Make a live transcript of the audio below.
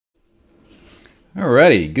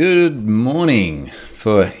Alrighty, good morning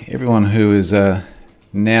for everyone who is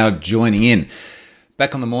now joining in.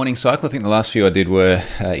 Back on the morning cycle. I think the last few I did were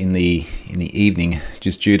in the evening,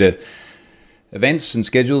 just due to events and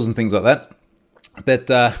schedules and things like that.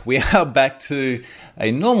 But we are back to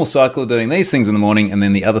a normal cycle of doing these things in the morning and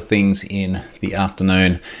then the other things in the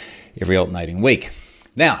afternoon every alternating week.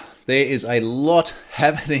 Now, there is a lot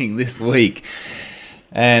happening this week,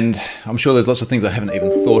 and I'm sure there's lots of things I haven't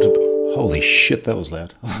even thought about. Holy shit, that was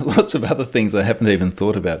loud. Lots of other things I haven't even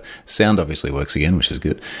thought about. Sound obviously works again, which is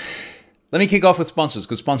good. Let me kick off with sponsors,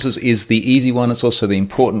 because sponsors is the easy one. It's also the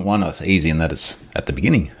important one. It's easy in that it's at the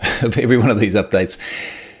beginning of every one of these updates.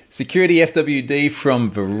 Security FWD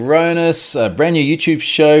from Varonis, a brand new YouTube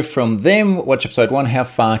show from them. Watch episode 1, How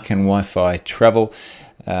Far Can Wi-Fi Travel?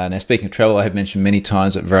 Now, speaking of travel, I have mentioned many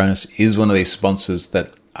times that Varonis is one of these sponsors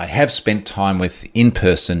that I have spent time with in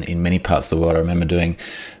person in many parts of the world. I remember doing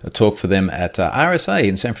a talk for them at RSA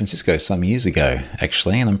in San Francisco some years ago,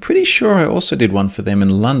 actually, and I'm pretty sure I also did one for them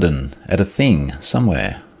in London at a thing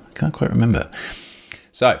somewhere. I can't quite remember.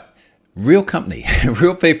 So, real company,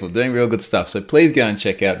 real people doing real good stuff. So please go and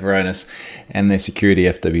check out Varonis and their Security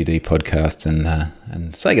FWD podcast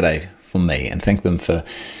and say good day from me and thank them for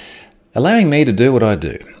allowing me to do what I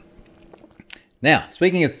do. Now,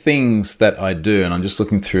 speaking of things that I do, and I'm just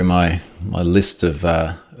looking through my list of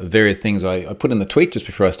various things I put in the tweet just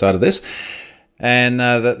before I started this, and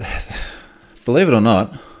believe it or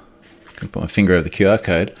not, I can put my finger over the QR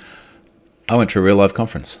code, I went to a real-life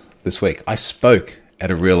conference this week. I spoke at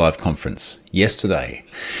a real-life conference yesterday,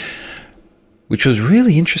 which was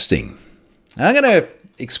really interesting. I'm going to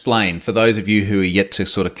explain, for those of you who are yet to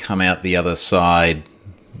sort of come out the other side,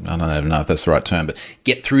 I don't even know if that's the right term, but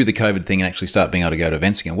get through the COVID thing and actually start being able to go to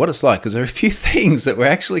events again. What it's like, because there are a few things that were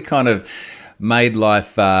actually kind of made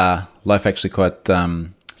life actually quite,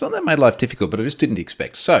 it's not that made life difficult, but I just didn't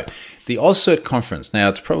expect. So the AusCert conference, now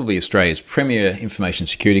it's probably Australia's premier information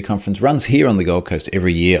security conference, runs here on the Gold Coast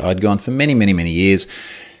every year. I'd gone for many, many, many years.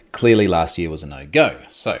 Clearly last year was a no-go.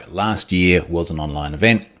 So last year was an online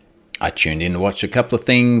event. I tuned in to watch a couple of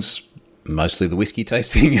things. Mostly the whiskey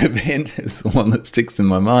tasting event is the one that sticks in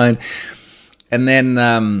my mind. And then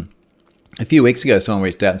a few weeks ago, someone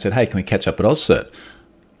reached out and said, hey, can we catch up at AusCert?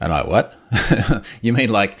 And I, what? You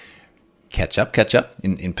mean like catch up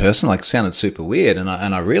in person? Like, sounded super weird. And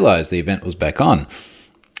I realized the event was back on.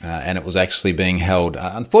 And it was actually being held,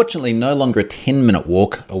 unfortunately, no longer a 10-minute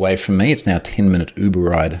walk away from me. It's now a 10-minute Uber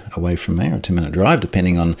ride away from me, or a 10-minute drive,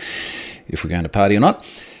 depending on if we're going to party or not.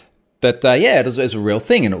 But yeah, it was a real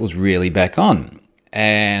thing, and it was really back on.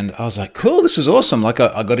 And I was like, cool, this is awesome. Like,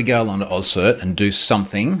 I got to go along to AusCert and do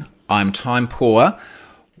something. I'm time poor.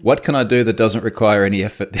 What can I do that doesn't require any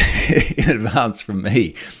effort in advance from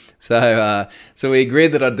me? So we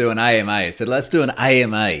agreed that I'd do an AMA. I said, let's do an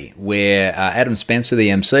AMA where Adam Spencer, the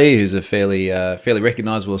MC, who's a fairly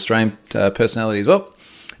recognisable Australian personality as well,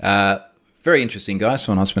 very interesting guy,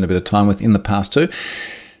 someone I spent a bit of time with in the past too,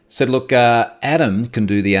 said, look, Adam can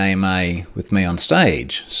do the AMA with me on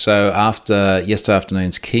stage. So after yesterday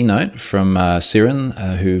afternoon's keynote from Siren,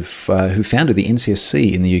 who founded the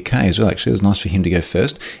NCSC in the UK as well, actually, it was nice for him to go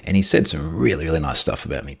first. And he said some really, really nice stuff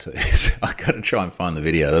about me too. So I got to try and find the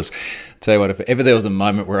video. Tell you what, if ever there was a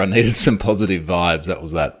moment where I needed some positive vibes, that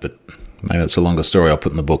was that. But maybe that's a longer story I'll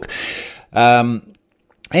put in the book.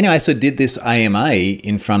 Anyway, so did this AMA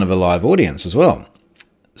in front of a live audience as well.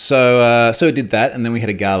 So we did that, and then we had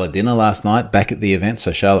a gala dinner last night back at the event.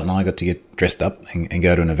 So Charlotte and I got to get dressed up and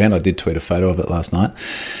go to an event. I did tweet a photo of it last night.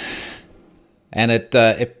 And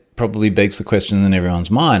it probably begs the question in everyone's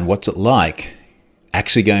mind, what's it like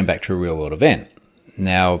actually going back to a real-world event?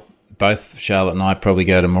 Now, both Charlotte and I probably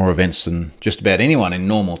go to more events than just about anyone in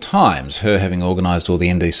normal times, her having organised all the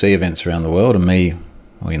NDC events around the world, and me,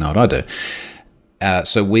 well, you know what I do.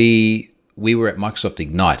 So we were at Microsoft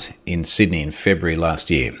Ignite in Sydney in February last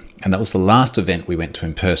year, and that was the last event we went to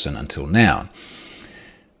in person until now.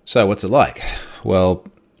 So what's it like? Well,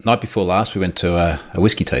 night before last, we went to a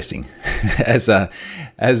whiskey tasting as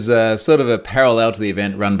sort of a parallel to the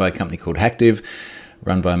event run by a company called Hacktiv,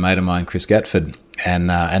 run by a mate of mine, Chris Gatford,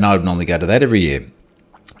 and I would normally go to that every year.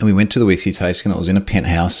 And we went to the whiskey tasting, and it was in a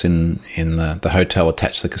penthouse in the hotel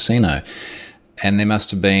attached to the casino, and there must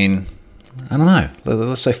have been, I don't know,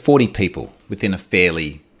 let's say 40 people within a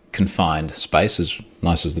fairly confined space, as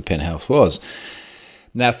nice as the penthouse was.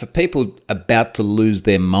 Now, for people about to lose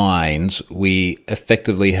their minds, we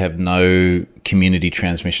effectively have no community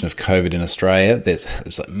transmission of COVID in Australia. There's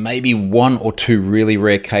like maybe one or two really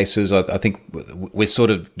rare cases. I think we're sort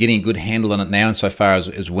of getting a good handle on it now, insofar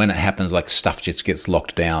as when it happens, like stuff just gets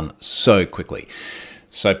locked down so quickly.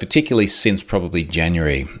 So particularly since probably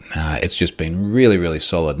January, it's just been really, really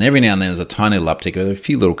solid. And every now and then there's a tiny little uptick. There are a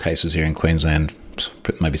few little cases here in Queensland,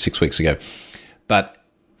 maybe 6 weeks ago. But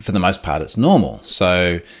for the most part, it's normal.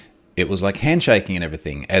 So it was like handshaking and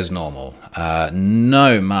everything as normal.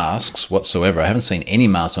 No masks whatsoever. I haven't seen any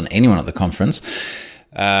masks on anyone at the conference.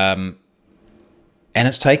 And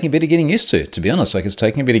it's taking a bit of getting used to be honest. Like, it's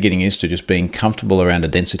taking a bit of getting used to just being comfortable around a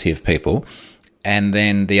density of people. And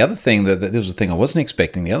then the other thing, that this was the thing I wasn't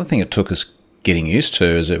expecting, the other thing it took us getting used to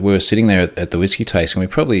is that we were sitting there at the whiskey tasting. We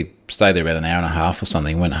probably stayed there about an hour and a half or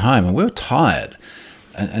something, went home, and we were tired.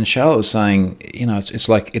 And Charlotte was saying, it's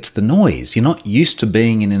like, it's the noise. You're not used to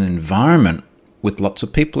being in an environment with lots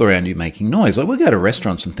of people around you making noise. Like, we go to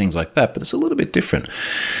restaurants and things like that, but it's a little bit different.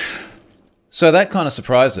 So that kind of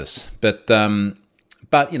surprised us. But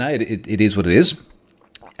it is what it is.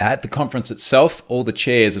 At the conference itself, all the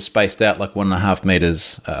chairs are spaced out like 1.5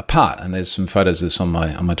 meters apart, and there's some photos of this on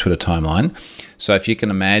my Twitter timeline. So if you can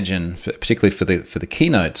imagine, particularly for the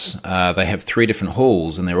keynotes, they have 3 different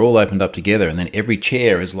halls, and they're all opened up together, and then every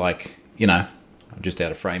chair is like, I'm just out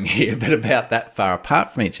of frame here, but about that far apart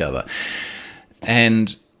from each other,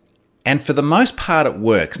 and for the most part, it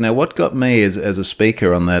works. Now, what got me as a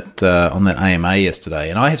speaker on that AMA yesterday,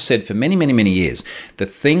 and I have said for many, many, many years, the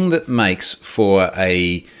thing that makes for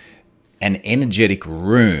an energetic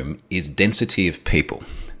room is density of people.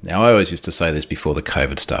 Now, I always used to say this before the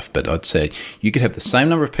COVID stuff, but I'd say you could have the same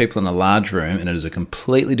number of people in a large room, and it is a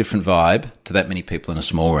completely different vibe to that many people in a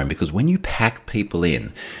small room, because when you pack people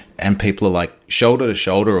in, and people are like shoulder to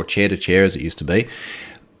shoulder or chair to chair, as it used to be,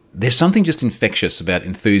 there's something just infectious about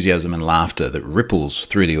enthusiasm and laughter that ripples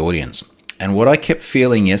through the audience. And what I kept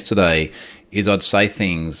feeling yesterday is I'd say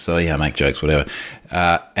things, make jokes, whatever,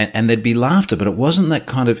 and there'd be laughter, but it wasn't that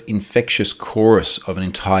kind of infectious chorus of an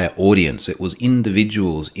entire audience. It was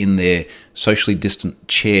individuals in their socially distant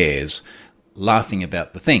chairs laughing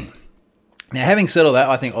about the thing. Now, having said all that,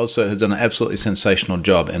 I think OzCert has done an absolutely sensational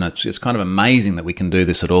job, and it's kind of amazing that we can do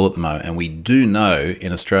this at all at the moment. And we do know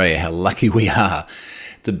in Australia how lucky we are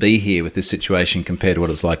to be here with this situation compared to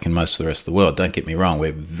what it's like in most of the rest of the world. Don't get me wrong,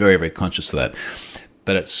 we're very, very conscious of that.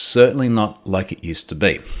 But it's certainly not like it used to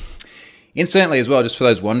be. Incidentally as well, just for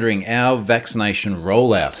those wondering, our vaccination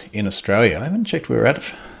rollout in Australia, I haven't checked where we're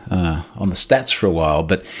at on the stats for a while,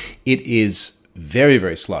 but it is very,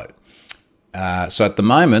 very slow. So at the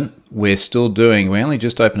moment, we only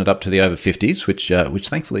just opened it up to the over 50s, which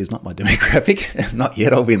thankfully is not my demographic. Not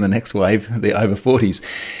yet, I'll be in the next wave, the over 40s.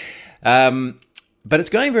 But it's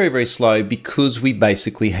going very, very slow because we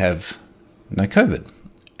basically have no COVID.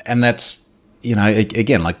 And that's,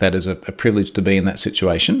 again, like, that is a privilege to be in that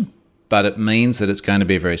situation, but it means that it's going to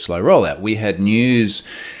be a very slow rollout. We had news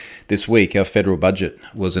this week, our federal budget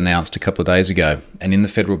was announced a couple of days ago, and in the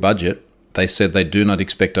federal budget, they said they do not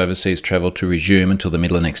expect overseas travel to resume until the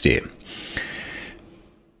middle of next year.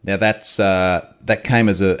 Now, that came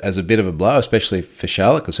as a bit of a blow, especially for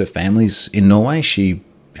Charlotte, because her family's in Norway. She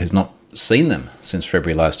has not seen them since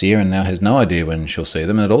February last year and now has no idea when she'll see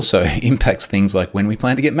them. And it also impacts things like when we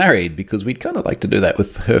plan to get married, because we'd kind of like to do that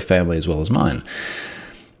with her family as well as mine.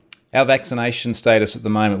 Our vaccination status at the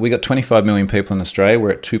moment, we got 25 million people in Australia.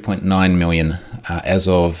 We're at 2.9 million as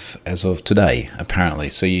of today, apparently.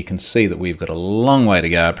 So you can see that we've got a long way to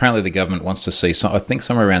go. Apparently the government wants to see, I think,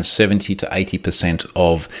 somewhere around 70 to 80%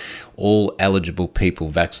 of all eligible people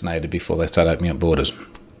vaccinated before they start opening up borders.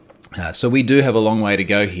 So we do have a long way to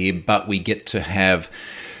go here, but we get to have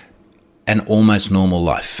an almost normal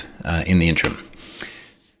life in the interim.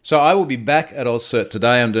 So I will be back at OzCert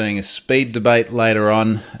today. I'm doing a speed debate later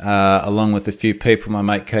on, along with a few people. My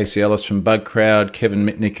mate Casey Ellis from Bug Crowd, Kevin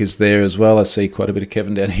Mitnick is there as well. I see quite a bit of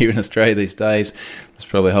Kevin down here in Australia these days. There's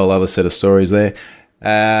probably a whole other set of stories there.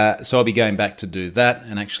 So I'll be going back to do that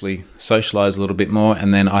and actually socialise a little bit more.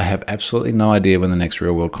 And then I have absolutely no idea when the next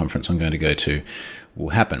Real World Conference I'm going to go to will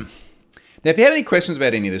happen. Now, if you have any questions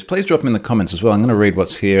about any of this, please drop them in the comments as well. I'm going to read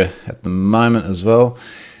what's here at the moment as well.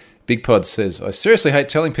 Big Pod says, I seriously hate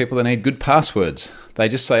telling people they need good passwords. They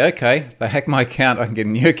just say, okay, they hack my account, I can get a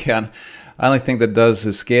new account. I only think that does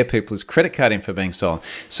is scare people is credit card info being stolen.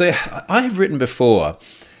 So I have written before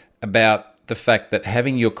about the fact that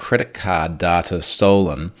having your credit card data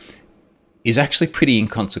stolen is actually pretty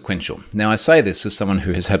inconsequential. Now, I say this as someone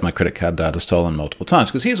who has had my credit card data stolen multiple times,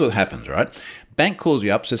 because here's what happens, right? Bank calls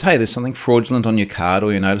you up, says, hey, there's something fraudulent on your card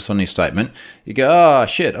or you notice on your statement. You go, oh,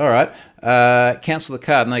 shit, all right, cancel the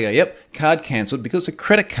card. And they go, yep, card cancelled. Because the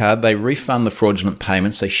credit card, they refund the fraudulent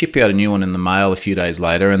payments. They ship you out a new one in the mail a few days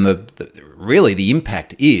later. And really the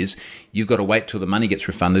impact is you've got to wait till the money gets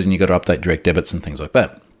refunded and you've got to update direct debits and things like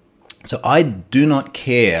that. So I do not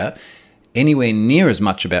care anywhere near as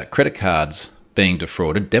much about credit cards being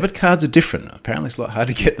defrauded. Debit cards are different. Apparently it's a lot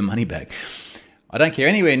harder to get the money back. I don't care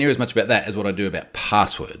anywhere near as much about that as what I do about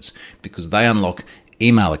passwords, because they unlock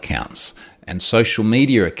email accounts and social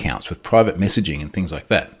media accounts with private messaging and things like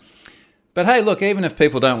that. But hey, look, even if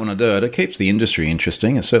people don't want to do it, it keeps the industry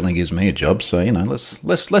interesting. It certainly gives me a job. So,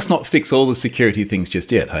 let's not fix all the security things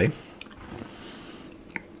just yet, hey?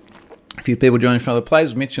 A few people joining from other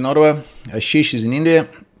places. Mitch in Ottawa. Ashish is in India.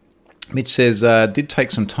 Mitch says, did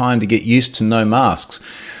take some time to get used to no masks.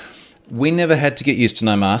 We never had to get used to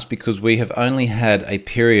no masks because we have only had a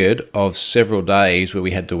period of several days where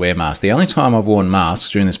we had to wear masks. The only time I've worn masks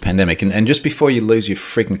during this pandemic, and just before you lose your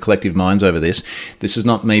freaking collective minds over this is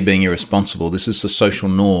not me being irresponsible. This is the social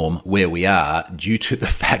norm where we are due to the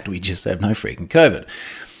fact we just have no freaking COVID.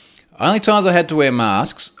 Only times I had to wear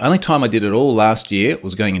masks, only time I did it all last year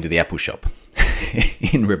was going into the Apple shop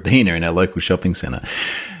in Robina in our local shopping centre.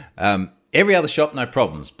 Every other shop, no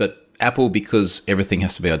problems, but Apple, because everything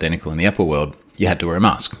has to be identical in the Apple world, you had to wear a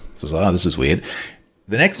mask. So I was like, this is weird.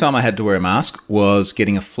 The next time I had to wear a mask was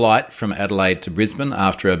getting a flight from Adelaide to Brisbane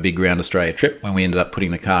after a big round Australia trip when we ended up putting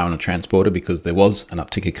the car on a transporter because there was an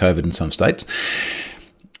uptick of COVID in some states.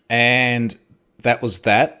 And that was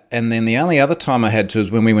that. And then the only other time I had to was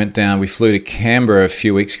when we flew to Canberra a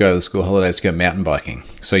few weeks ago over the school holidays to go mountain biking.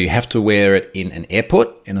 So you have to wear it in an airport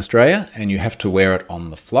in Australia and you have to wear it on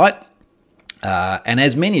the flight. And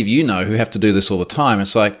as many of you know who have to do this all the time,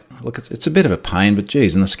 it's like, look, it's a bit of a pain, but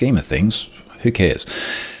geez, in the scheme of things, who cares?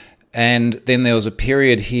 And then there was a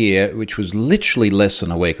period here, which was literally less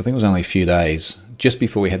than a week. I think it was only a few days, just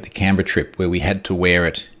before we had the Canberra trip, where we had to wear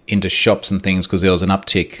it into shops and things because there was an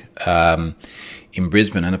uptick in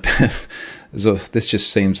Brisbane. And this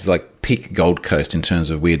just seems like peak Gold Coast in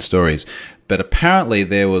terms of weird stories. But apparently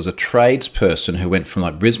there was a tradesperson who went from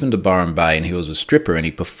like Brisbane to Byron Bay, and he was a stripper, and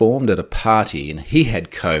he performed at a party, and he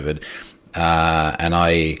had COVID. And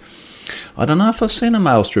I don't know if I've seen a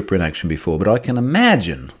male stripper in action before, but I can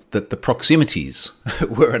imagine that the proximities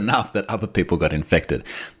were enough that other people got infected.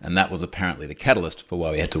 And that was apparently the catalyst for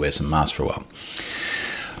why we had to wear some masks for a while.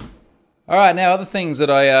 All right, now other things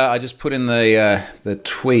that I just put in the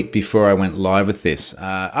tweet before I went live with this.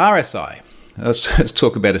 RSI. Let's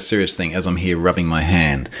talk about a serious thing as I'm here rubbing my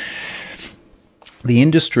hand. The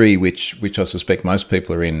industry, which I suspect most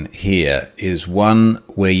people are in here, is one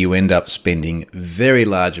where you end up spending very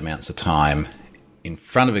large amounts of time in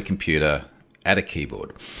front of a computer at a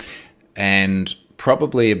keyboard. And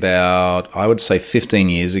probably about, I would say 15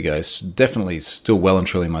 years ago, definitely still well and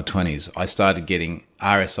truly in my 20s, I started getting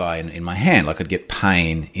RSI in my hand, like I'd get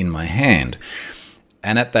pain in my hand.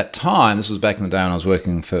 And at that time, this was back in the day when I was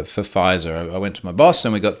working for Pfizer, I went to my boss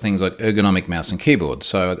and we got things like ergonomic mouse and keyboard.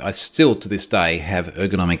 So I still, to this day, have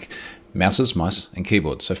ergonomic mouses, mice, and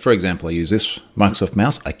keyboards. So for example, I use this Microsoft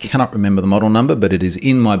mouse. I cannot remember the model number, but it is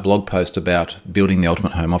in my blog post about building the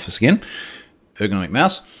ultimate home office again. Ergonomic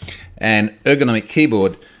mouse and ergonomic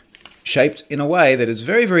keyboard, shaped in a way that is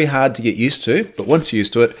very, very hard to get used to. But once you're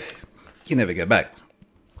used to it, you never go back.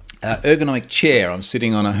 Ergonomic chair. I'm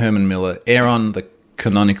sitting on a Herman Miller Aeron, the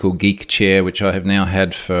canonical geek chair, which I have now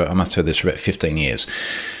had for, I must have this for about 15 years,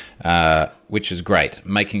 which is great.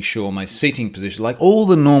 Making sure my seating position, like all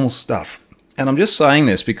the normal stuff. And I'm just saying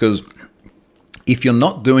this because if you're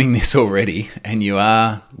not doing this already and you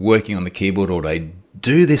are working on the keyboard all day,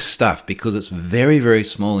 do this stuff because it's very, very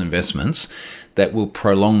small investments that will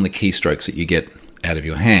prolong the keystrokes that you get out of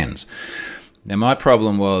your hands. Now, my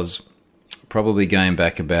problem was probably going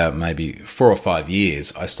back about maybe 4 or 5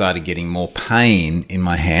 years, I started getting more pain in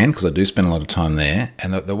my hand because I do spend a lot of time there.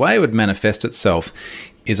 And the way it would manifest itself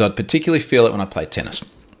is I'd particularly feel it when I play tennis.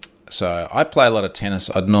 So I play a lot of tennis.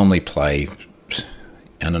 I'd normally play,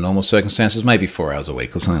 under normal circumstances, maybe 4 hours a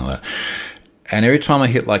week or something like that. And every time I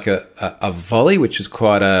hit like a volley, which is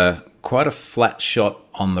quite a flat shot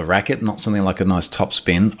on the racket, not something like a nice top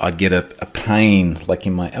spin, I'd get a pain like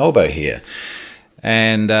in my elbow here.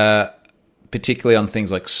 And particularly on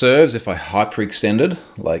things like serves, if I hyperextended,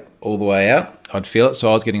 like all the way out, I'd feel it. So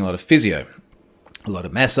I was getting a lot of physio, a lot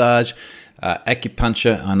of massage,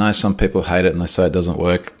 acupuncture. I know some people hate it and they say it doesn't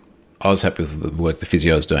work. I was happy with the work the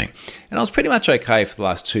physio was doing. And I was pretty much okay for the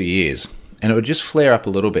last 2 years. And it would just flare up a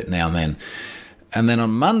little bit now and then. And then on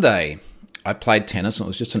Monday, I played tennis, and it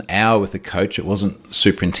was just an hour with the coach. It wasn't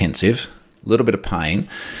super intensive, a little bit of pain.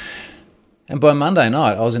 And by Monday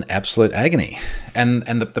night, I was in absolute agony. And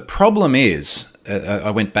the problem is,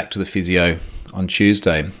 I went back to the physio on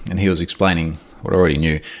Tuesday, and he was explaining what I already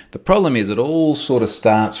knew. The problem is it all sort of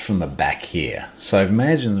starts from the back here. So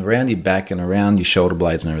imagine around your back and around your shoulder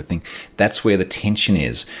blades and everything, that's where the tension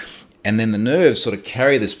is. And then the nerves sort of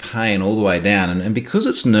carry this pain all the way down. And because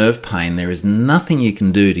it's nerve pain, there is nothing you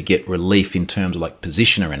can do to get relief in terms of like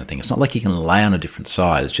position or anything. It's not like you can lay on a different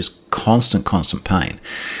side. It's just constant pain.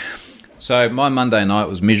 So my Monday night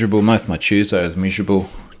was miserable. Most of my Tuesday was miserable.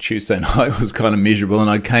 Tuesday night was kind of miserable, and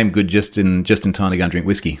I came good just in time to go and drink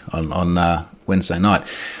whiskey on Wednesday night.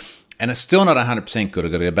 And it's still not 100% good.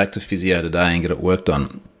 I've got to go back to physio today and get it worked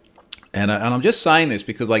on. And I'm just saying this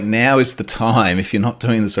because like now is the time, if you're not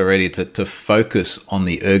doing this already, to focus on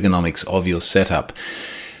the ergonomics of your setup.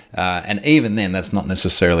 And even then, that's not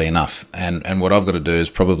necessarily enough. And what I've got to do is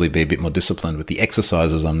probably be a bit more disciplined with the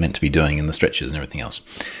exercises I'm meant to be doing and the stretches and everything else.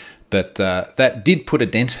 But that did put a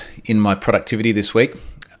dent in my productivity this week.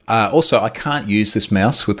 Also, I can't use this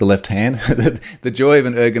mouse with the left hand. The joy of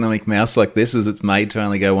an ergonomic mouse like this is it's made to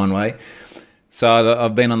only go one way. So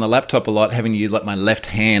I've been on the laptop a lot, having to use like my left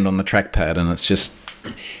hand on the trackpad, and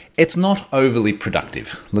it's not overly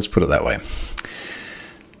productive. Let's put it that way.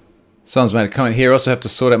 Someone's made a comment here. I also have to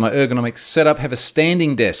sort out my ergonomic setup. Have a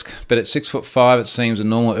standing desk, but at 6'5", it seems a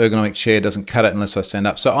normal ergonomic chair doesn't cut it unless I stand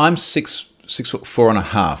up. So I'm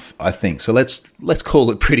 6'4.5", I think. So let's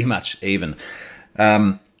call it pretty much even.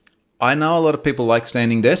 I know a lot of people like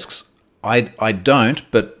standing desks. I don't,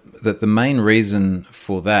 but the main reason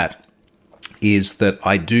for that is that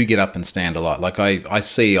I do get up and stand a lot. Like I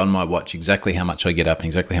see on my watch exactly how much I get up and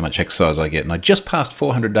exactly how much exercise I get. And I just passed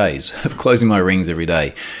 400 days of closing my rings every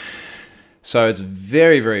day. So it's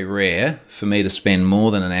very, very rare for me to spend more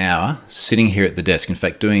than an hour sitting here at the desk. In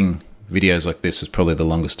fact, doing videos like this is probably the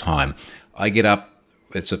longest time. I get up.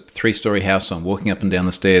 It's a 3-story house, so I'm walking up and down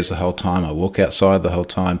the stairs the whole time. I walk outside the whole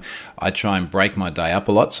time. I try and break my day up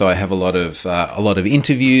a lot. So I have a lot of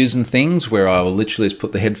interviews and things where I will literally just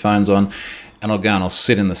put the headphones on and I'll go and I'll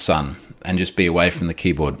sit in the sun and just be away from the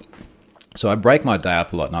keyboard. So I break my day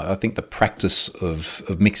up a lot. And I think the practice of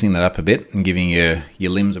mixing that up a bit and giving your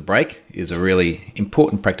limbs a break is a really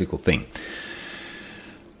important practical thing.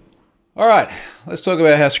 All right, let's talk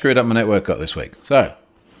about how screwed up my network got this week. So,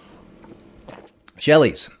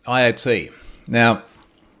 Shelly's, IoT. Now,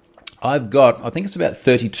 I think it's about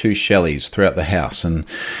 32 Shelly's throughout the house. And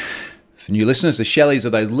for new listeners, the Shelly's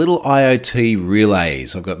are those little IoT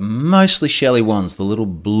relays. I've got mostly Shelly ones, the little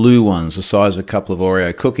blue ones, the size of a couple of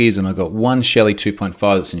Oreo cookies. And I've got one Shelly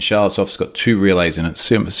 2.5 that's in Charlotte's office. It's got 2 relays in it,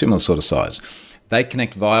 similar sort of size. They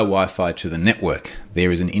connect via Wi-Fi to the network.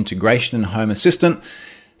 There is an integration in Home Assistant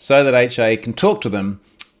so that HA can talk to them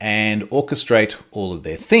and orchestrate all of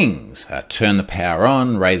their things. Turn the power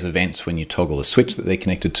on, raise events when you toggle the switch that they're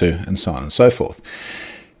connected to, and so on and so forth.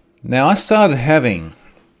 Now, I started having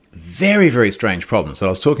very, very strange problems that I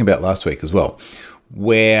was talking about last week as well,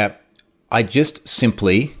 where I just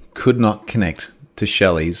simply could not connect to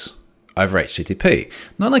Shelly's over HTTP.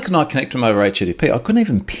 Not only could not connect them over HTTP, I couldn't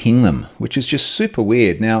even ping them, which is just super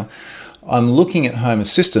weird. Now, I'm looking at Home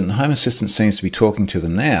Assistant, and Home Assistant seems to be talking to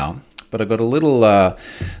them now, but I've got a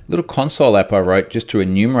little console app I wrote just to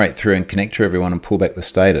enumerate through and connect to everyone and pull back the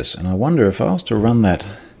status. And I wonder if I was to run that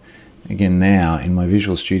again now in my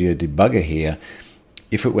Visual Studio debugger here,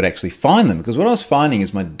 if it would actually find them. Because what I was finding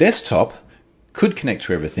is my desktop could connect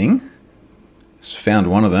to everything. Just found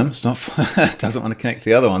one of them. It's not it doesn't want to connect to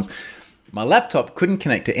the other ones. My laptop couldn't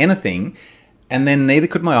connect to anything, and then neither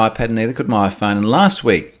could my iPad, neither could my iPhone. And last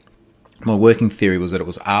week, my working theory was that it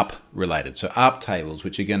was ARP related. So ARP tables,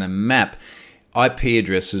 which are going to map IP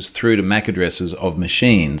addresses through to MAC addresses of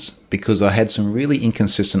machines, because I had some really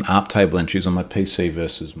inconsistent ARP table entries on my PC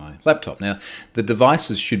versus my laptop. Now, the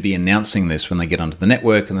devices should be announcing this when they get onto the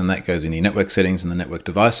network, and then that goes into your network settings, and the network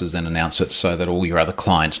devices then announce it so that all your other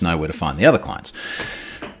clients know where to find the other clients.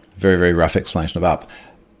 Very, very rough explanation of ARP.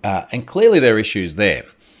 And clearly there are issues there.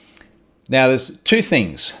 Now, there's 2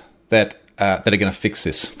 things that are going to fix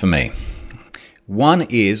this for me. One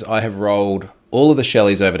is I have rolled all of the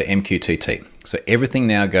Shelly's over to MQTT. So everything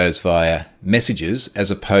now goes via messages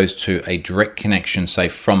as opposed to a direct connection, say,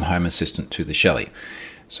 from Home Assistant to the Shelly.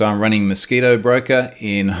 So I'm running Mosquito Broker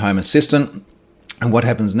in Home Assistant. And what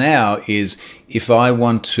happens now is if I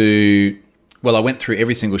want to... Well, I went through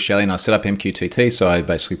every single Shelly and I set up MQTT, so I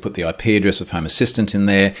basically put the IP address of Home Assistant in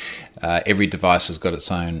there. Every device has got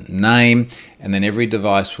its own name, and then every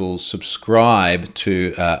device will subscribe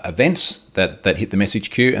to events that hit the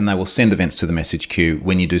message queue, and they will send events to the message queue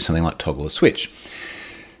when you do something like toggle a switch.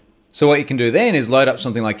 So what you can do then is load up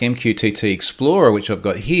something like MQTT Explorer, which I've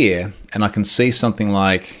got here, and I can see something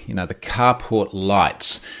like, the carport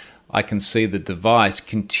lights. I can see the device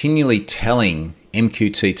continually telling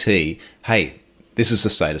MQTT, hey, this is the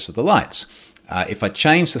status of the lights. If I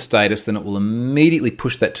change the status, then it will immediately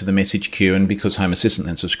push that to the message queue, and because Home Assistant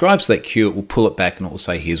then subscribes to that queue, it will pull it back and it will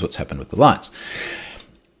say, here's what's happened with the lights.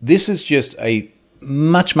 This is just a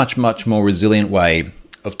much, much, much more resilient way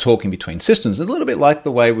of talking between systems. It's a little bit like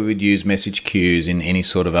the way we would use message queues in any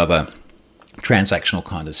sort of other transactional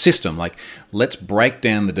kind of system. Like, let's break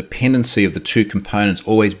down the dependency of the two components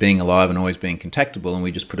always being alive and always being contactable, and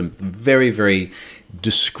we just put a very, very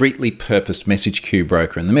discreetly purposed message queue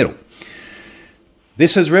broker in the middle.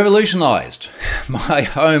 This has revolutionized my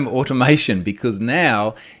home automation because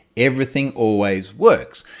now everything always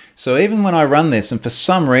works. So even when I run this, and for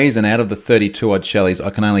some reason out of the 32 odd Shellys, I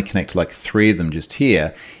can only connect to like 3 of them just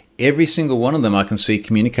here, every single one of them I can see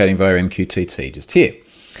communicating via MQTT just here.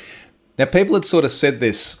 Now, people had sort of said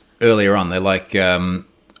this earlier on. They're like,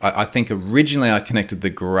 I think originally I connected the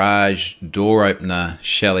garage door opener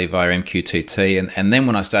Shelly via MQTT, and then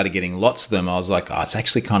when I started getting lots of them, I was like, oh, it's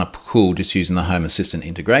actually kind of cool just using the Home Assistant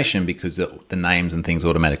integration because the names and things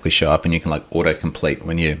automatically show up, and you can like auto-complete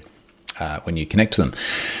when you connect to them,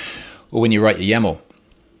 or when you write your YAML.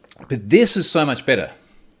 But this is so much better.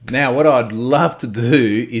 Now, what I'd love to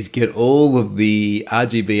do is get all of the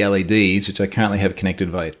RGB LEDs, which I currently have connected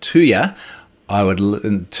via Tuya.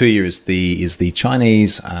 Tuya is the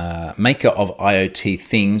Chinese maker of IoT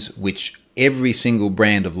things, which every single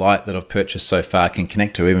brand of light that I've purchased so far can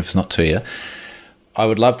connect to, even if it's not Tuya. I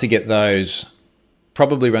would love to get those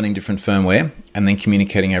probably running different firmware and then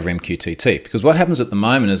communicating over MQTT. Because what happens at the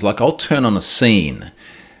moment is, like, I'll turn on a scene.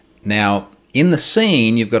 Now, in the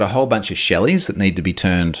scene, you've got a whole bunch of Shellys that need to be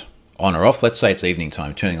turned on or off. Let's say it's evening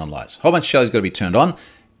time, turning on lights. A whole bunch of Shellys got to be turned on,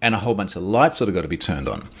 and a whole bunch of lights that have got to be turned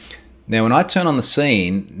on. Now, when I turn on the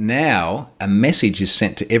scene, now a message is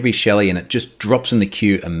sent to every Shelly and it just drops in the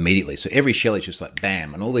queue immediately. So every Shelly is just like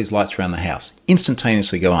bam, and all these lights around the house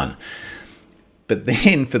instantaneously go on. But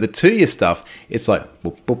then for the Tuya stuff, it's like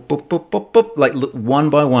boop, boop, boop, boop, boop, boop. Like one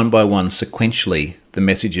by one sequentially, the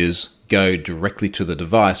messages go directly to the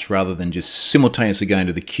device rather than just simultaneously going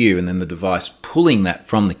to the queue and then the device pulling that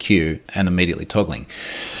from the queue and immediately toggling.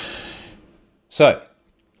 So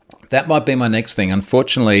that might be my next thing.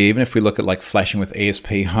 Unfortunately, even if we look at like flashing with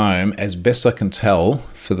ESP Home, as best I can tell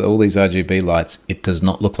for all these RGB lights, it does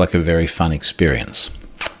not look like a very fun experience,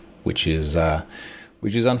 which is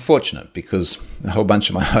unfortunate because a whole bunch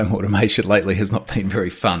of my home automation lately has not been very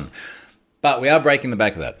fun. But we are breaking the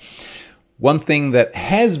back of that. One thing that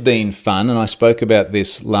has been fun, and I spoke about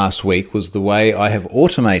this last week, was the way I have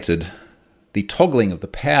automated the toggling of the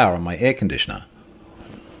power on my air conditioner.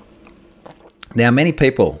 Now, many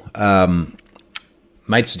people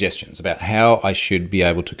made suggestions about how I should be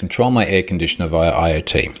able to control my air conditioner via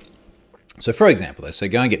IoT. So, for example, they say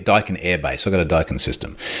go and get Daikin Airbase. I've got a Daikin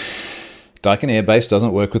system. Daikin Airbase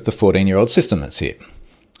doesn't work with the 14-year-old system that's here.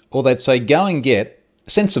 Or they'd say go and get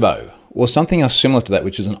Sensibo or something else similar to that,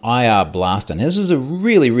 which is an IR blaster. Now, this is a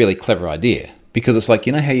really, really clever idea because it's like,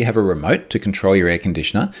 you know how you have a remote to control your air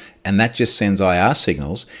conditioner and that just sends IR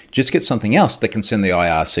signals? Just get something else that can send the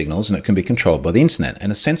IR signals and it can be controlled by the internet.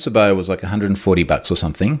 And a Sensibo was like $140 or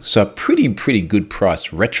something. So a pretty good price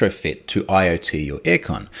retrofit to IoT your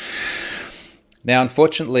aircon. Now,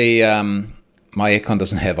 unfortunately, my aircon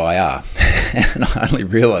doesn't have IR. And I only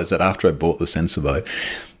realized that after I bought the Sensibo,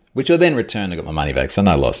 which I then returned and got my money back, so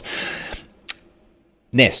no loss.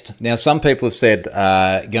 Nest. Now, some people have said,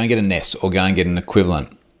 go and get a Nest or go and get an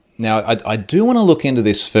equivalent. Now, I do want to look into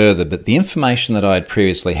this further, but the information that I had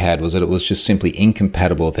previously had was that it was just simply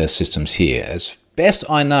incompatible with our systems here. As best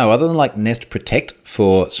I know, other than like Nest Protect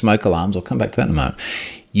for smoke alarms, I'll come back to that in a moment,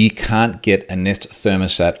 you can't get a Nest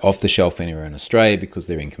thermostat off the shelf anywhere in Australia because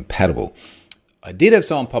they're incompatible. I did have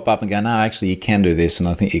someone pop up and go, no, actually you can do this, and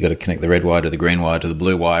I think you've got to connect the red wire to the green wire to the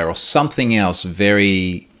blue wire or something else felt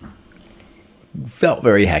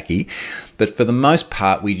very hacky. But for the most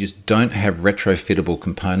part, we just don't have retrofittable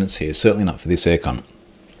components here, certainly not for this aircon.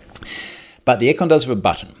 But the aircon does have a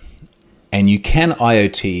button, and you can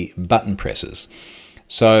IoT button presses.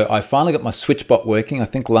 So I finally got my SwitchBot working. I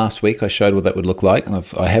think last week I showed what that would look like, and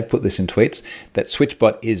I have put this in tweets. That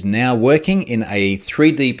SwitchBot is now working in a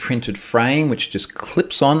 3D printed frame, which just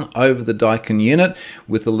clips on over the Daikin unit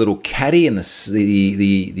with a little caddy, and the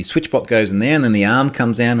SwitchBot goes in there, and then the arm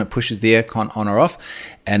comes down and pushes the aircon on or off,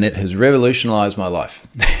 and it has revolutionized my life.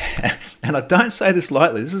 And I don't say this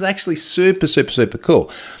lightly. This is actually super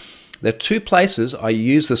cool. There are two places I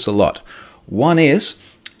use this a lot. One is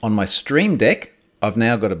on my Stream Deck. I've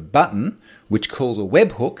now got a button which calls a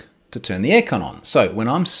webhook to turn the aircon on. So when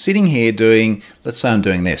I'm sitting here doing, let's say I'm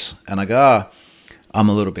doing this, and I go, I'm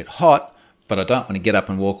a little bit hot, but I don't want to get up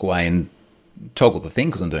and walk away and toggle the thing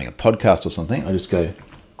because I'm doing a podcast or something. I just go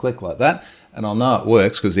click like that. and I'll know it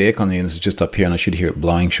works because the aircon unit is just up here and I should hear it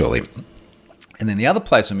blowing shortly. And then the other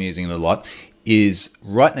place I'm using it a lot is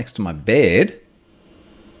right next to my bed.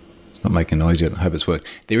 It's not making noise yet. I hope it's worked.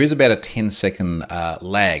 There is about a 10-second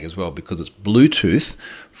lag as well because it's Bluetooth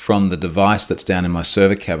from the device that's down in my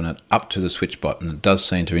server cabinet up to the switch bot, and it does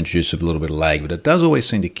seem to introduce a little bit of lag, but it does always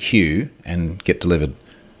seem to queue and get delivered.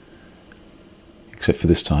 Except for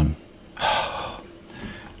this time.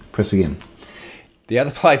 Press again. The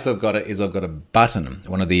other place I've got it is I've got a button,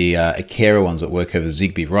 one of the Akera ones that work over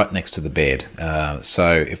Zigbee, right next to the bed.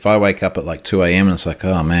 So if I wake up at like 2 a.m. and it's like,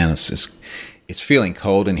 oh man, it's feeling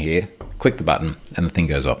cold in here, click the button and the thing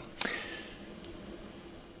goes up.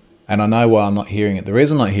 And I know why I'm not hearing it. The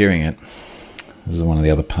reason I'm not hearing it, this is one of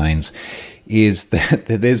the other pains, is that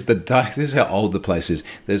there's this is how old the place is.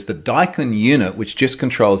 There's the Daikin unit, which just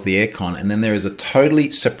controls the aircon, and then there is a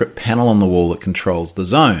totally separate panel on the wall that controls the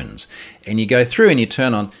zones. And you go through and you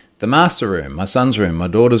turn on the master room, my son's room, my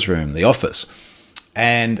daughter's room, the office.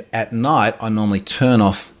 And at night, I normally turn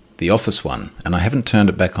off the office one, and I haven't turned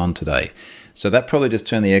it back on today. So that probably just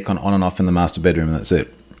turned the aircon on and off in the master bedroom, and that's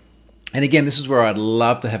it. And again, this is where I'd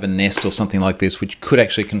love to have a Nest or something like this, which could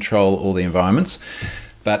actually control all the environments.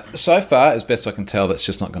 But so far, as best I can tell, that's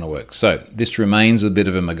just not going to work. So this remains a bit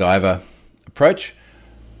of a MacGyver approach,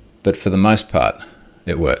 but for the most part,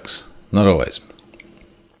 it works. Not always.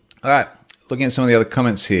 All right, looking at some of the other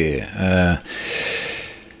comments here.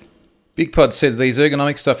 Big Pod said these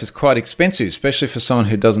ergonomic stuff is quite expensive, especially for someone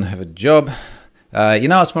who doesn't have a job. You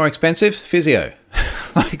know what's more expensive? Physio.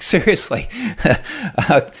 Like, seriously.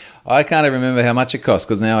 I can't even remember how much it costs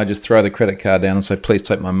because now I just throw the credit card down and say, please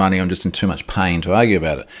take my money. I'm just in too much pain to argue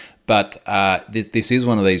about it. But this is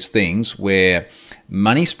one of these things where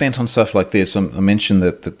money spent on stuff like this, I mentioned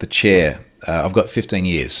that the chair, I've got 15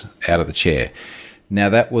 years out of the chair. Now,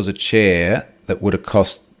 that was a chair that would have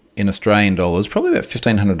cost in Australian dollars probably about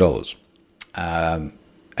 $1,500. And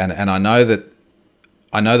I know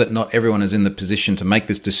that not everyone is in the position to make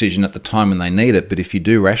this decision at the time when they need it, but if you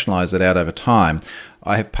do rationalize it out over time,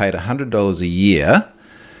 I have paid $100 a year,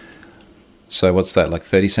 so what's that, like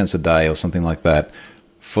 30 cents a day or something like that,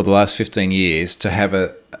 for the last 15 years to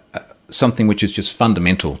have something which is just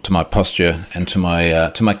fundamental to my posture and to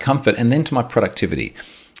my comfort and then to my productivity.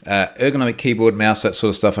 Ergonomic keyboard, mouse, that sort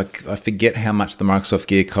of stuff, I forget how much the Microsoft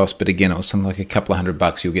Gear cost, but again, it was something like a couple of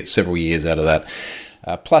 $100. You'll get several years out of that.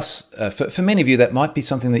 Plus, for many of you, that might be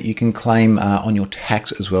something that you can claim on your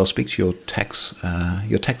tax as well. Speak to your tax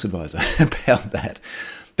advisor about that.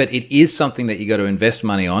 But it is something that you got to invest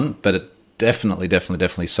money on, but it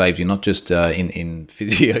definitely saves you, not just in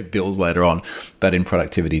physio bills later on, but in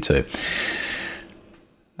productivity too.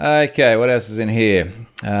 Okay, what else is in here?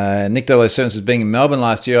 Nick 007 says, being in Melbourne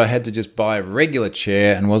last year, I had to just buy a regular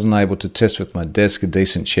chair and wasn't able to test with my desk. A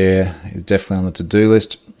decent chair is definitely on the to-do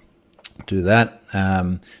list. Do that.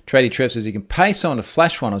 Tradie Trev says you can pay someone to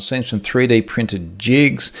flash one. I've seen some 3D printed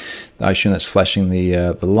jigs. I assume that's flashing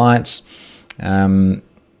the lights.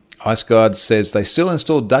 Ice Guard says they still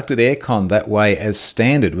install ducted aircon that way as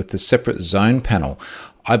standard with the separate zone panel.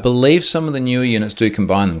 I believe some of the newer units do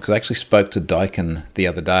combine them because I actually spoke to Daikin the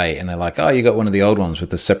other day and they're like, oh, you got one of the old ones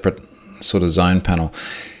with the separate sort of zone panel.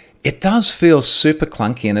 It does feel super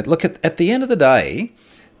clunky, and look at the end of the day,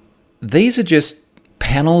 these are just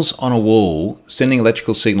panels on a wall sending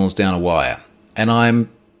electrical signals down a wire. And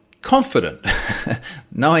I'm confident,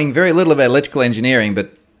 knowing very little about electrical engineering,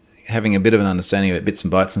 but having a bit of an understanding about bits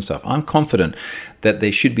and bytes and stuff, I'm confident that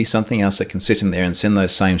there should be something else that can sit in there and send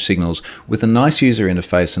those same signals with a nice user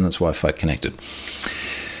interface and it's Wi-Fi connected.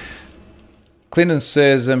 Clinton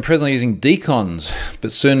says, I'm presently using Decons,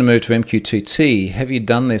 but soon to move to MQTT. Have you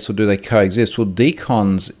done this or do they coexist? Well,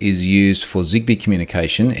 Decons is used for Zigbee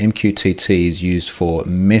communication. MQTT is used for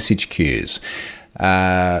message queues.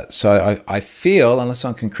 So I feel, unless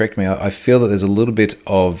someone can correct me, I feel that there's a little bit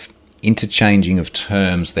of interchanging of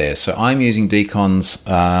terms there. So I'm using Decons,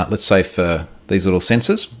 let's say for these little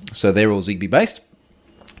sensors. So they're all Zigbee based.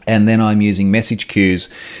 And then I'm using message queues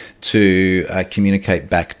to communicate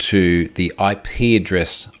back to the IP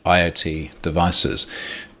address IoT devices.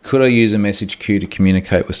 Could I use a message queue to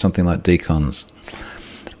communicate with something like Decons?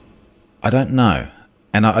 I don't know.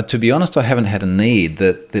 And to be honest, I haven't had a need.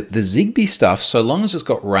 The Zigbee stuff, so long as it's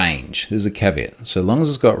got range, there's a caveat, so long as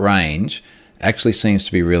it's got range, actually seems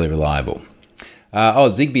to be really reliable.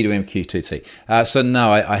 Zigbee to MQTT. So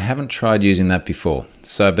no, I haven't tried using that before.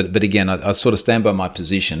 So, but again, I sort of stand by my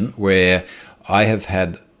position where I have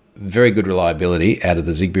had very good reliability out of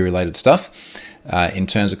the Zigbee related stuff in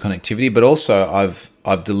terms of connectivity, but also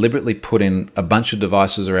I've deliberately put in a bunch of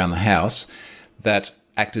devices around the house that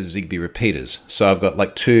act as Zigbee repeaters. So I've got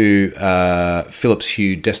like two Philips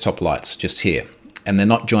Hue desktop lights just here, and they're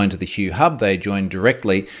not joined to the Hue hub. They join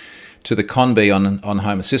directly to the Conbee on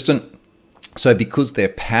Home Assistant. So because they're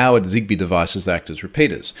powered Zigbee devices, they act as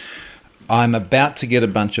repeaters. I'm about to get a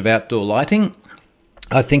bunch of outdoor lighting.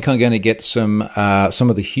 I think I'm going to get some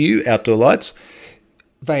of the Hue outdoor lights.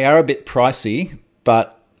 They are a bit pricey,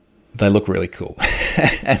 but they look really cool.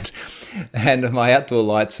 and my outdoor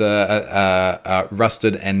lights are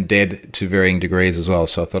rusted and dead to varying degrees as well.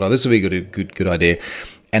 So I thought, this would be a good idea.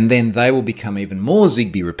 And then they will become even more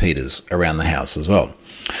Zigbee repeaters around the house as well.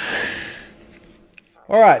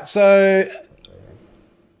 All right, so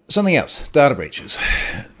something else, data breaches.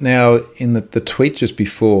 Now, in the tweet just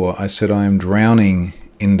before, I said I am drowning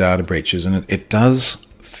in data breaches, and it does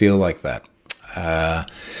feel like that.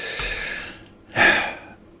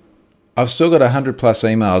 I've still got 100 plus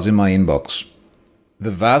emails in my inbox.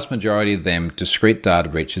 The vast majority of them discrete data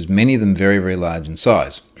breaches, many of them very, very large in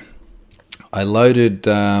size. I loaded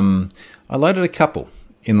a couple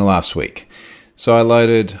in the last week. So I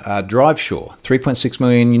loaded DriveSure, 3.6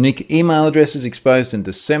 million unique email addresses exposed in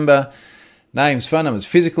December, names, phone numbers,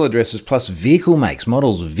 physical addresses, plus vehicle makes,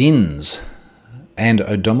 models, VINs, and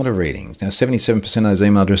odometer readings. Now, 77% of those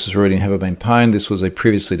email addresses already have been pwned. This was a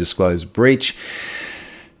previously disclosed breach.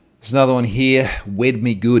 There's another one here, Wed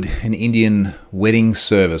Me Good, an Indian wedding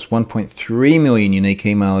service. 1.3 million unique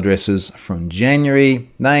email addresses from January.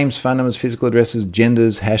 Names, phone numbers, physical addresses,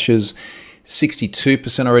 genders, hashes.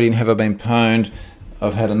 62% already have been pwned.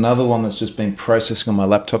 I've had another one that's just been processing on my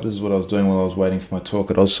laptop. This is what I was doing while I was waiting for my talk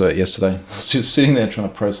at OzCert yesterday. I was just sitting there trying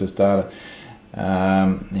to process data.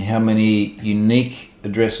 How many unique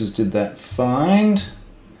addresses did that find?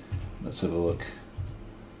 Let's have a look.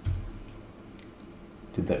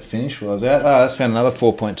 Did that finish while I was out? That's found another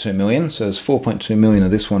 4.2 million. So there's 4.2 million of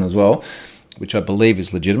this one as well, which I believe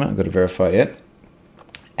is legitimate. I've got to verify it.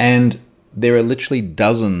 And there are literally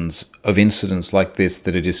dozens of incidents like this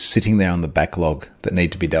that are just sitting there on the backlog that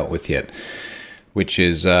need to be dealt with yet, which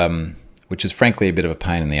is frankly a bit of a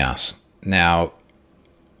pain in the ass. Now,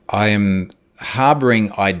 I am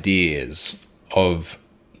harboring ideas of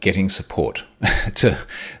getting support to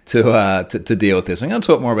deal with this. I'm going to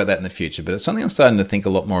talk more about that in the future, but it's something I'm starting to think a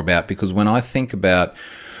lot more about, because when I think about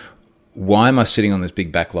why am I sitting on this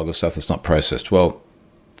big backlog of stuff that's not processed? Well,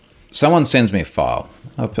 someone sends me a file.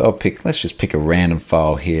 Let's just pick a random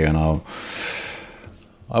file here, and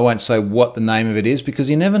I won't say what the name of it is, because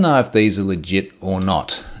you never know if these are legit or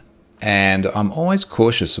not. And I'm always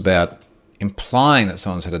cautious about implying that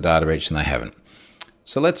someone's had a data breach and they haven't.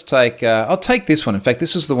 So let's take, I'll take this one. In fact,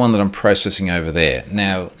 this is the one that I'm processing over there.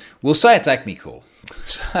 Now, we'll say it's Acme Core.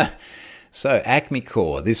 So Acme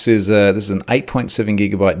Core, this is an 8.7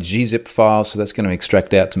 gigabyte gzip file, so that's going to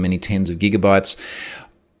extract out to many tens of gigabytes.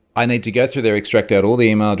 I need to go through there, extract out all the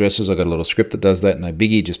email addresses. I've got a little script that does that. No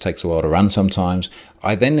biggie, it just takes a while to run sometimes.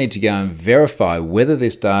 I then need to go and verify whether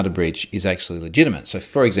this data breach is actually legitimate. So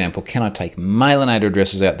for example, can I take Mailinator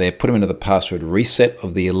addresses out there, put them into the password reset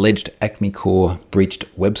of the alleged Acme Core breached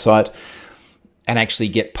website, and actually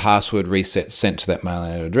get password reset sent to that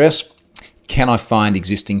Mailinator address? Can I find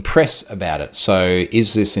existing press about it? So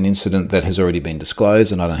is this an incident that has already been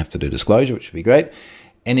disclosed and I don't have to do disclosure, which would be great?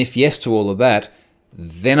 And if yes to all of that,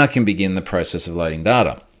 then I can begin the process of loading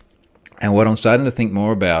data. And what I'm starting to think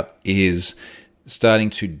more about is starting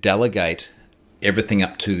to delegate everything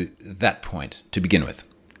up to that point to begin with,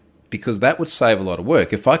 because that would save a lot of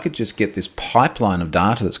work. If I could just get this pipeline of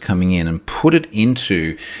data that's coming in and put it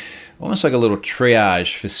into almost like a little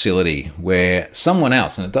triage facility where someone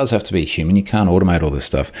else, and it does have to be a human, you can't automate all this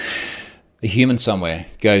stuff, a human somewhere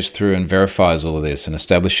goes through and verifies all of this and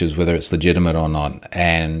establishes whether it's legitimate or not,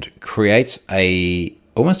 and creates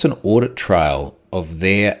almost an audit trail of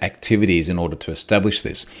their activities in order to establish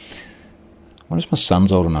this. I wonder if my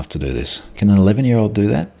son's old enough to do this. Can an 11-year-old do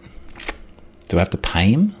that? Do I have to pay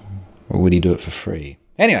him, or would he do it for free?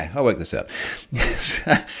 Anyway, I'll work this out.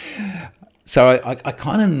 So I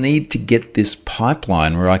kind of need to get this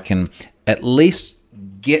pipeline where I can at least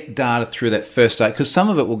get data through that first stage, because some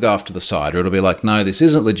of it will go off to the side, or it'll be like, no, this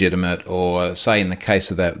isn't legitimate, or say in the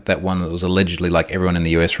case of that one that was allegedly like everyone in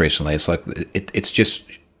the US recently, it's like it's just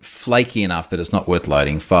flaky enough that it's not worth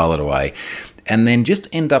loading, file it away, and then just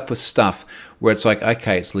end up with stuff where it's like,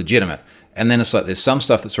 okay, it's legitimate. And then it's like there's some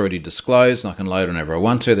stuff that's already disclosed and I can load whenever I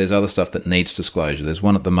want to. There's other stuff that needs disclosure. There's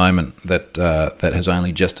one at the moment that has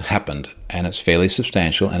only just happened, and it's fairly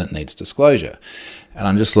substantial and it needs disclosure. And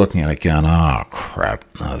I'm just looking at it going, oh, crap,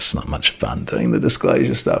 no, it's not much fun doing the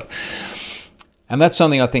disclosure stuff. And that's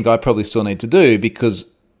something I think I probably still need to do, because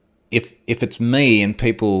if it's me and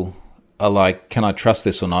people are like, can I trust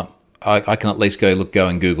this or not? I can at least go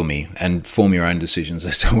and Google me and form your own decisions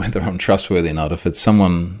as to whether I'm trustworthy or not. If it's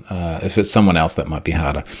someone else, that might be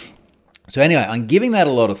harder. So anyway, I'm giving that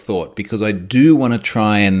a lot of thought because I do want to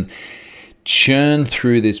try and churn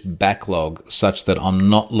through this backlog such that I'm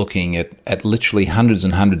not looking at literally hundreds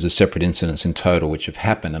and hundreds of separate incidents in total which have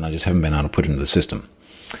happened and I just haven't been able to put into the system.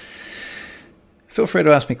 Feel free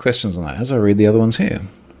to ask me questions on that as I read the other ones here.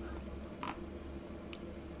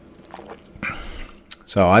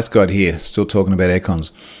 So Ice God here, still talking about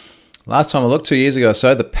aircons. Last time I looked 2 years ago or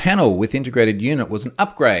so, the panel with integrated unit was an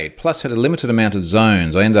upgrade, plus had a limited amount of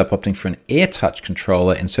zones. I ended up opting for an AirTouch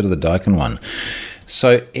controller instead of the Daikin one.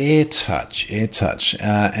 So AirTouch.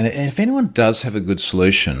 And if anyone does have a good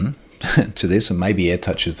solution to this, and maybe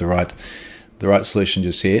AirTouch is the right solution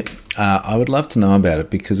just here, I would love to know about it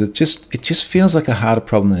because it just feels like a harder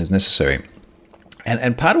problem than is necessary.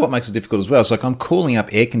 And part of what makes it difficult as well is like I'm calling up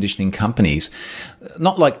air conditioning companies,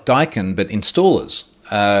 not like Daikin, but installers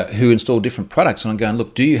who install different products. And I'm going,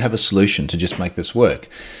 look, do you have a solution to just make this work?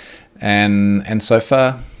 And so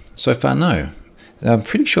far, no. I'm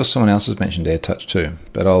pretty sure someone else has mentioned AirTouch too,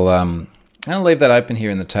 but I'll leave that open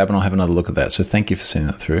here in the tab and I'll have another look at that. So thank you for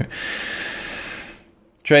sending that through.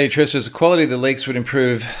 Trady Trish says the quality of the leaks would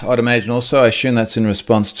improve, I'd imagine also. I assume that's in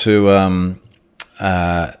response to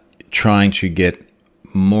trying to get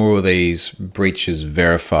more of these breaches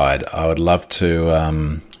verified. I'd love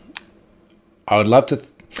to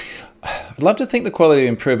think the quality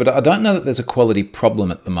improved, but I don't know that there's a quality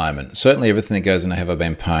problem at the moment. Certainly everything that goes in Have I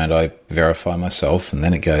Been Pwned, I verify myself and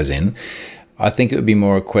then it goes in. I think it would be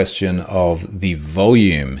more a question of the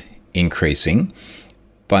volume increasing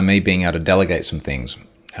by me being able to delegate some things.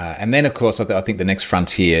 And then, of course, I think the next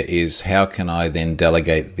frontier is how can I then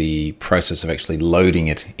delegate the process of actually loading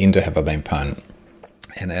it into Have I Been Pwned?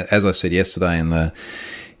 And as I said yesterday in the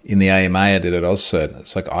AMA I did at AusCert,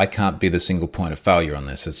 it's like I can't be the single point of failure on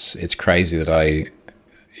this. It's crazy that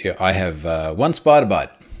I have one spider bite.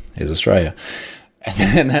 Here's Australia, and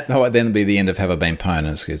then that would then be the end of Have I Been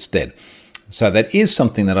Pwned? It's dead. So that is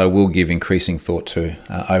something that I will give increasing thought to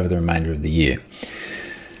over the remainder of the year.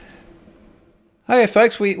 Okay,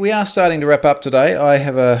 folks, we are starting to wrap up today. I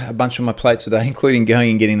have a bunch on my plate today, including going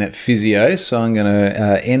and getting that physio. So I'm going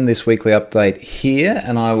to end this weekly update here,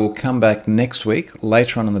 and I will come back next week,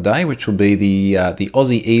 later on in the day, which will be the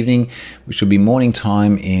Aussie evening, which will be morning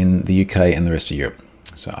time in the UK and the rest of Europe.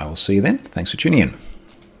 So I will see you then. Thanks for tuning in.